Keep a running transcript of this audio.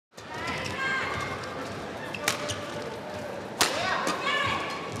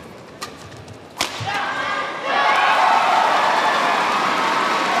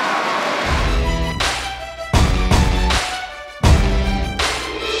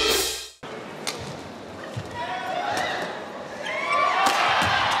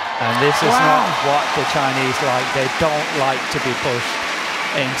this is not what the Chinese like. They don't like to be pushed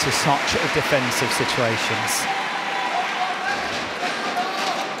into such defensive situations.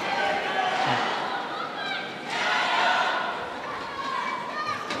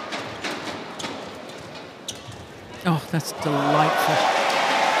 Oh, that's delightful.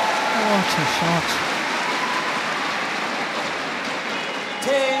 What a shot.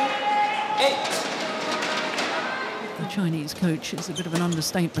 10-8. The Chinese coach is a bit of an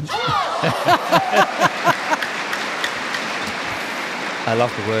understatement. I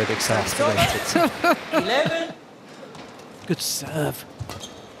love the word exasperated. 11. Good serve.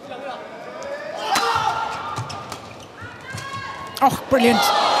 Oh, brilliant.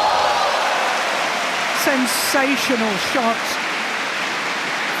 Sensational shot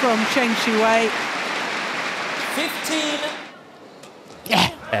from Zheng. 15.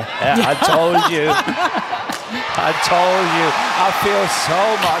 Yeah. I told you. I told you. I feel so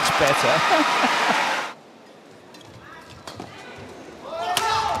much better.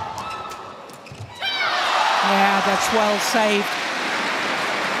 Yeah, that's well saved.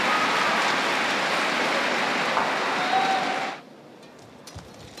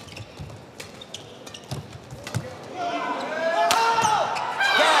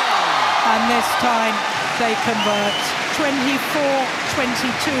 And this time they convert. 24-22.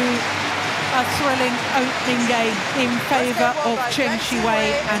 A thrilling opening game in favour of Zheng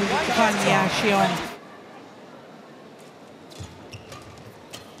and Qiong.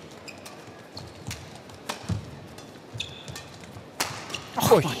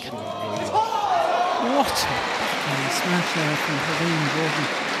 Oh my God. What a backhand smash there from Praveen Jordan.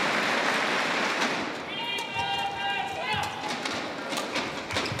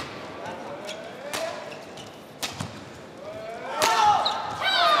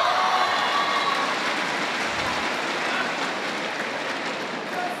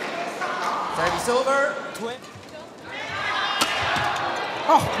 Service over. 20.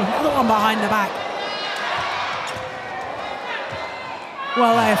 Oh, another one behind the back.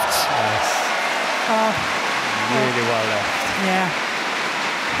 Well left. Yes. Oh, really well left. yeah.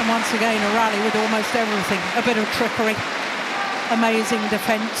 And once again, a rally with almost everything. A bit of trickery. Amazing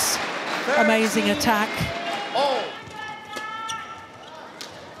defence. Amazing attack. Oh.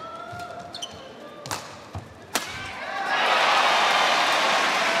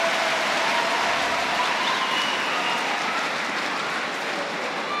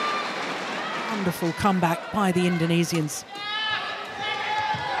 Wonderful comeback by the Indonesians.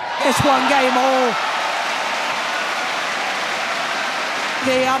 It's one game all.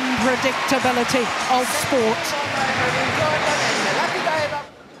 The unpredictability of sport.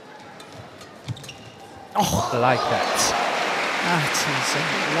 Oh, I like that. That is a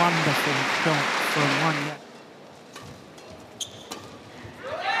wonderful shot from Huang.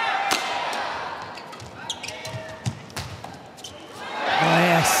 Oh,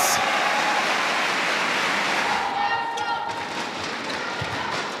 yes.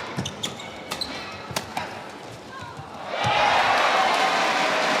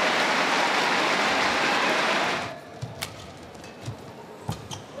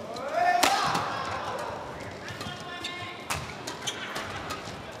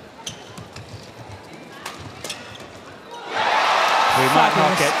 We might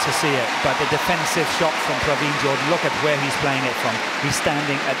not get to see it, but the defensive shot from Praveen Jordan, look at where he's playing it from. He's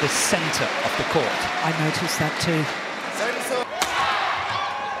standing at the centre of the court. I noticed that too. Service over.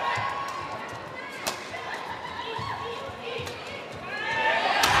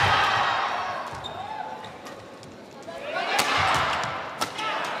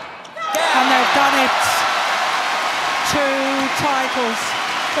 And they've done it. 2 titles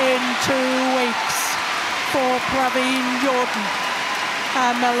in 2 weeks for Praveen Jordan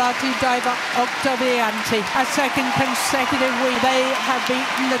and Melati Daeva Oktavianti. A second consecutive week. They have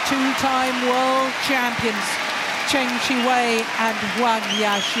beaten the 2-time world champions, Zheng and Huang.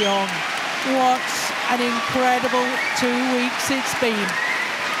 What an incredible 2 weeks it's been.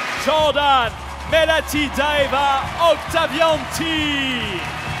 Jordan, Melati, Daeva, Oktavianti.